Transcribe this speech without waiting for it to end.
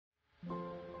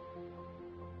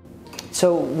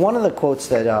So one of the quotes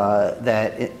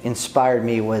that inspired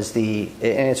me was and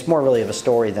it's more really of a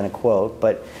story than a quote,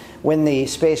 but when the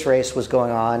space race was going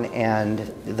on and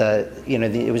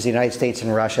it was the United States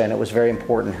and Russia, and it was very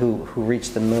important who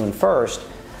reached the moon first.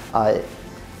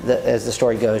 As the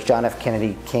story goes, John F.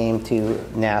 Kennedy came to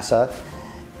NASA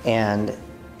and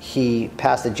he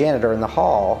passed the janitor in the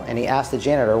hall and he asked the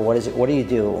janitor, what do you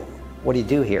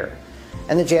do here?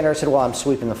 And the janitor said, well, I'm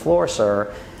sweeping the floor,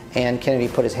 sir. And Kennedy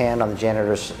put his hand on the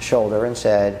janitor's shoulder and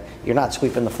said, you're not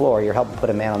sweeping the floor, you're helping put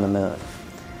a man on the moon.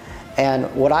 And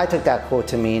what I took that quote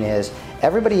to mean is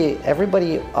everybody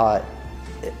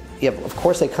of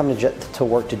course they come to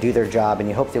work to do their job, and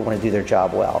you hope they want to do their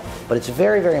job well. But it's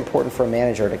very, very important for a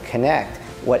manager to connect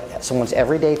what someone's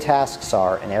everyday tasks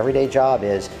are and everyday job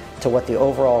is to what the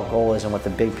overall goal is and what the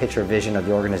big picture vision of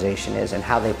the organization is and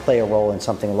how they play a role in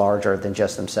something larger than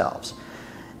just themselves.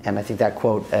 And I think that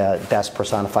quote best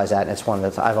personifies that, and it's one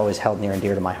that I've always held near and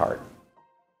dear to my heart.